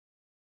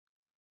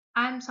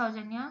I am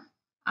Soujanya.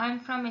 I am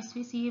from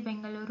SVCE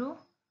Bengaluru.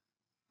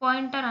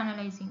 Pointer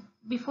analyzing.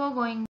 Before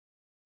going,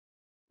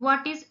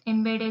 what is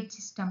embedded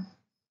system?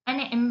 An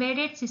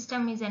embedded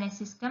system is a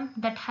system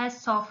that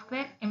has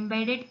software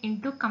embedded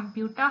into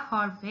computer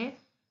hardware,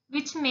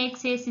 which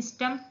makes a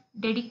system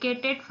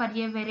dedicated for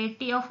a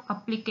variety of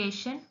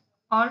application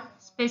or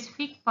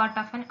specific part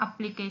of an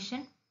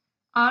application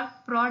or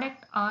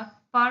product or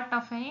part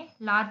of a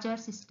larger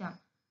system.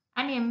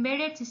 An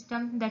embedded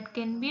system that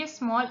can be a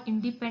small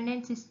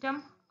independent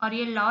system or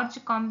a large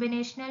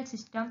combinational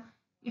system.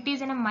 It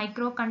is a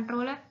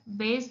microcontroller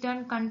based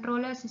on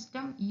controller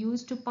system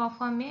used to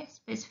perform a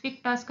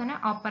specific task and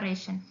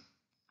operation,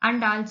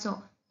 and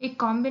also a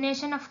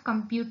combination of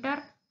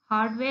computer,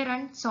 hardware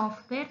and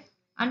software,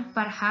 and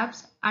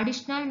perhaps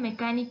additional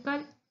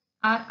mechanical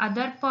or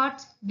other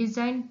parts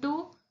designed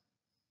to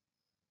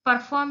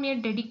perform a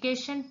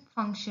dedication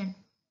function.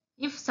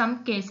 If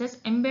some cases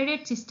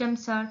embedded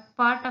systems are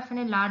part of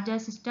a larger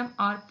system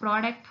or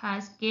product,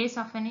 as case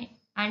of an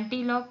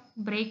anti-lock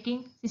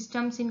braking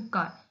systems in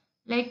car,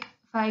 like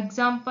for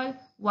example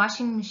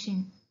washing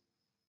machine.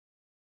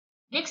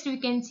 Next we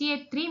can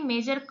see three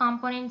major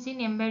components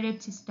in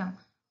embedded system.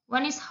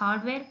 One is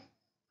hardware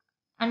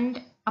and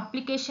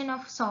application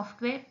of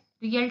software,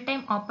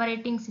 real-time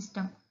operating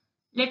system.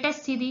 Let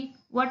us see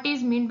what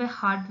is meant by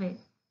hardware.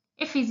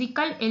 A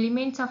physical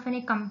elements of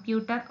a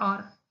computer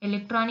or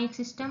electronic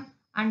system,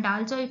 and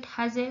also it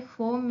has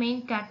four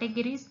main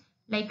categories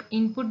like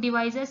input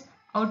devices,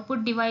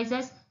 output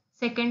devices,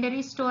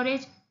 secondary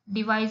storage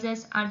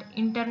devices and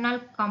internal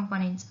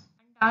components.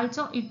 And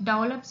also it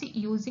develops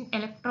using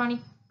electronic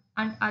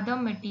and other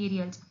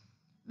materials.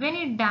 When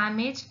it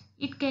damaged,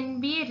 it can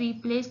be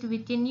replaced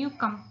with a new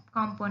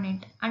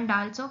component and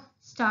also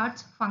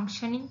starts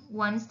functioning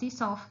once the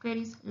software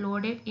is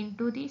loaded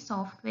into the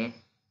software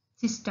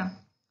system.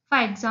 For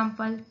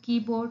example,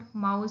 keyboard,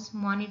 mouse,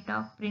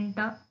 monitor,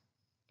 printer,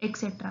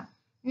 etc.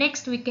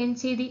 Next, we can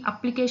see the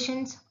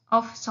applications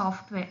of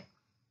software.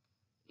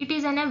 It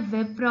is in a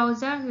web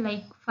browser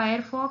like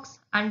Firefox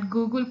and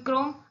Google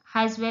Chrome,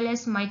 as well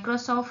as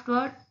Microsoft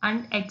Word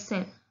and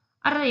Excel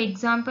are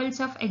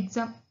examples of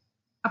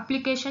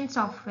application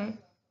software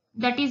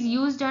that is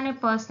used on a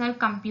personal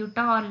computer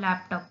or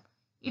laptop.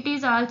 It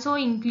is also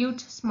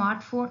includes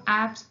smartphone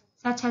apps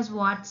such as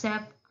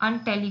WhatsApp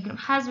and Telegram,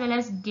 as well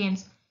as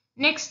games.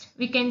 Next,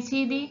 we can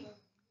see the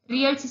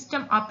real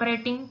system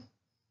operating.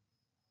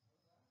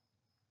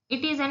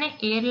 It is an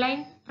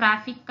airline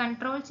traffic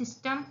control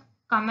system,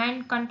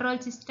 command control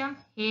system,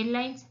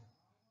 airlines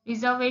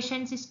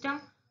reservation system,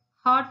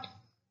 hot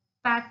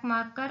pack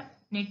marker,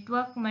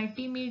 network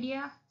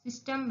multimedia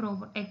system,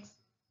 robotics,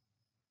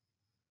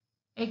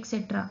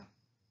 etc.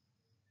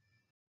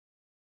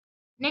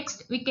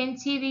 Next, we can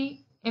see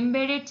the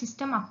embedded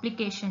system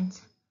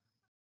applications.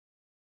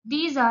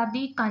 These are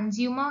the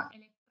consumer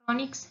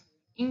electronics,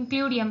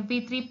 include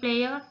MP3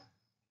 player,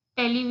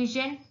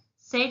 television,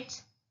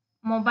 sets,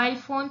 mobile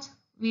phones,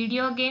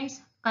 video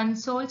games,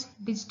 consoles,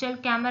 digital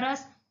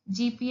cameras,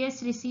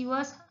 GPS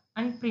receivers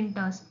and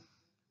printers.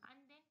 And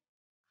then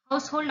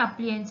household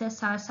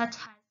appliances are such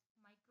as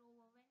microwave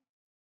oven,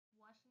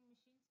 washing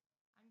machines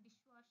and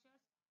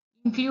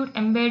dishwashers include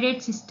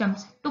embedded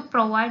systems to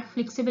provide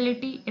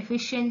flexibility,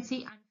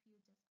 efficiency and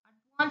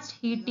advanced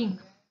heating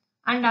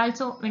and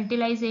also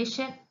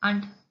ventilation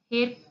and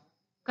air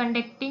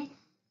conducting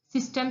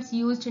systems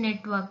used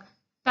network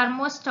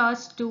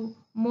thermostats to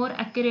more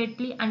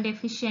accurately and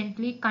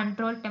efficiently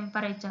control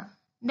temperature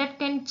that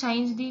can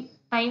change the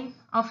time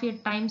of a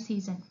time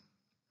season.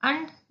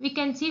 And we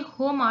can see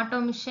home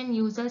automation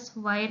uses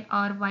wire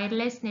or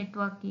wireless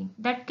networking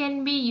that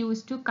can be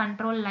used to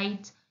control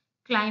lights,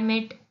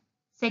 climate,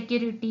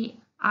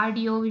 security,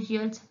 audio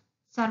visuals,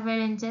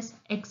 surveillances,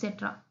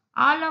 etc.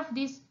 All of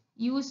these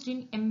used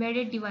in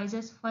embedded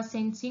devices for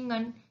sensing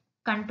and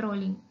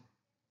controlling.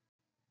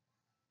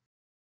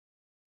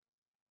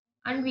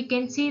 And we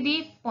can see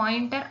the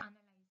pointer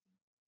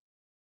analyzing.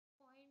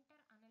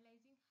 Pointer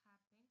analyzing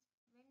happens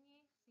when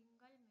a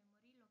single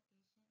memory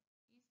location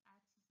is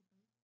accessible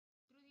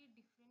through the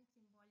different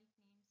symbolic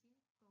names in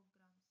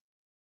programs.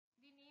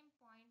 The name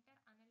pointer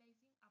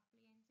analyzing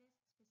appliances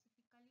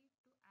specifically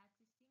to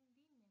accessing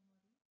the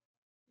memory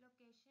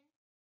location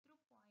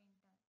through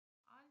pointer.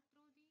 All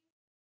through the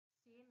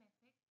same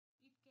effect,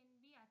 it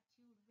can be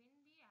achieved when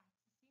the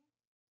accessing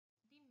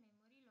the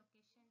memory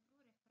location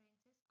through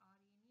references or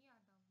any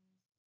other ways.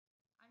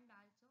 And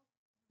also,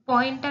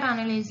 pointer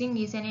analyzing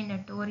is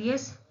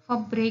notorious for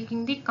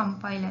breaking the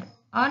compiler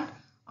and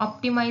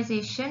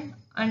optimization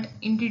and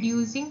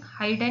introducing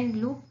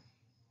hidden loop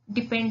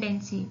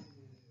dependency.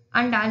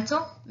 And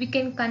also, we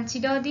can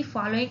consider the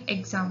following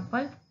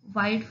example: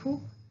 while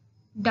foo,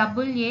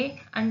 double A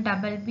and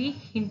double B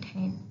int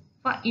n.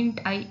 For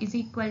int I is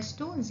equals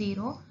to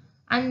 0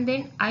 and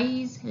then I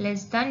is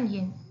less than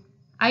n.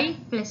 I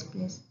plus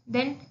plus.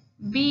 Then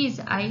B is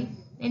I,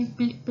 then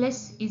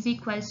plus is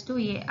equals to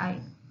AI.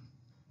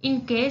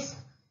 In case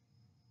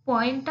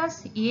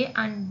pointers A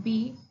and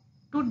B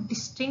to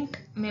distinct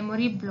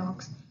memory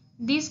blocks,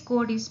 this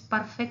code is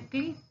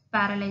perfectly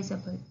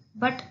parallelizable,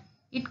 but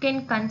it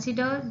can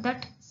consider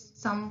that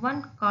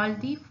someone called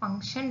the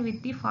function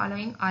with the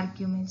following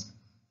arguments: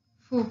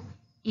 foo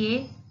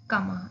a,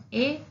 comma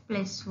a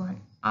plus 1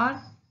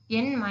 or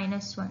n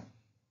minus 1.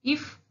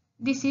 If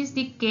this is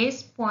the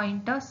case,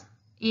 pointers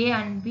a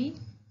and b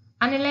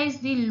analyze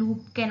the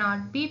loop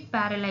cannot be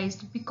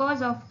parallelized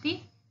because of the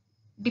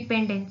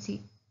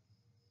dependency.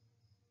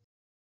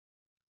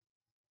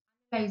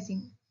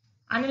 Analyzing.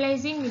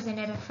 Analyzing is a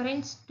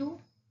reference to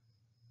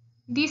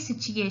the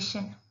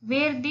situation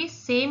where the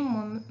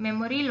same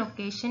memory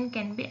location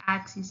can be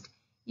accessed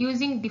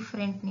using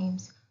different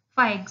names.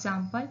 For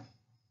example,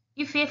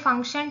 if a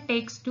function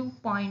takes two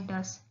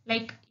pointers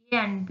like a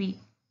and b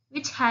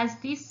which has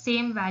the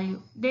same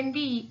value, then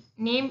the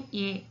name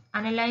a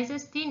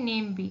analyzes the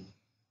name b.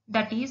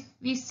 That is,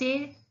 we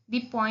say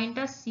the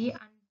pointers c and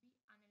b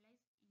analyze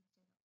each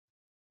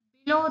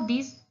other. Below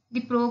this,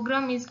 the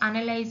program is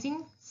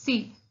analyzing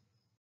c.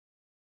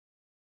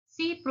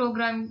 C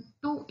program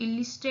to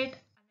illustrate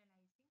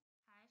analyzing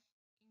hash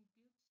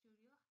include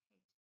studio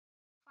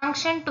h.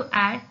 Function to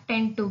add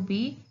tend to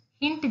be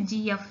hint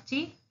g of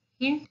g,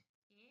 hint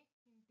a,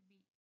 hint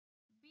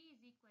b. B is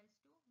equals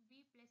to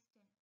b plus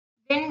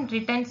 10. Then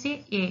returns a.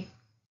 Then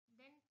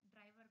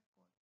driver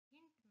code.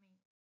 Hint main.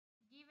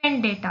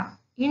 Given data.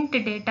 Hint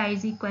data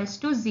is equals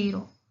to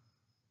 0.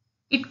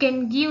 It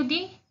can give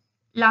the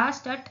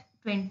last at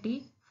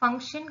 20.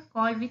 Function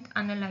call with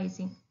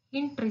analyzing.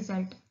 Hint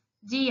result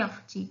g of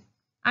g.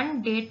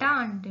 And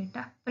data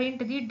print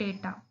the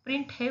data.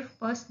 Print have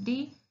first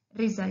the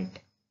result.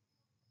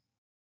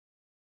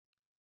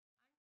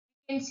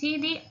 You can see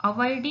the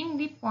avoiding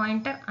the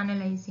pointer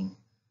analyzing.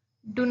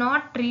 Do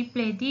not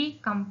replay the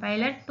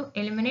compiler to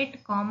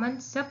eliminate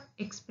common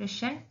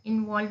sub-expression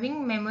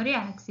involving memory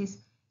access.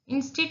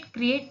 Instead,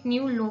 create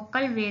new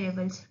local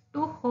variables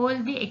to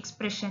hold the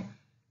expression.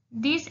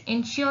 This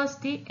ensures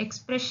the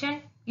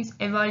expression is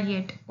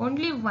evaluated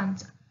only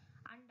once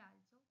and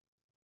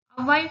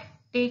also avoid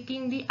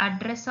taking the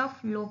address of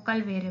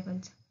local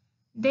variables.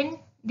 Then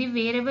the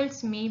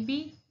variables may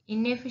be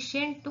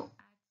inefficient to access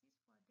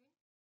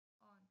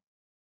for them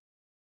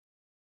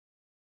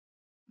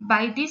on.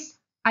 By this,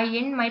 I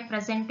end my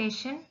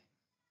presentation.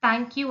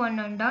 Thank you one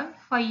and all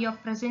for your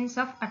presence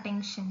of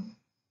attention.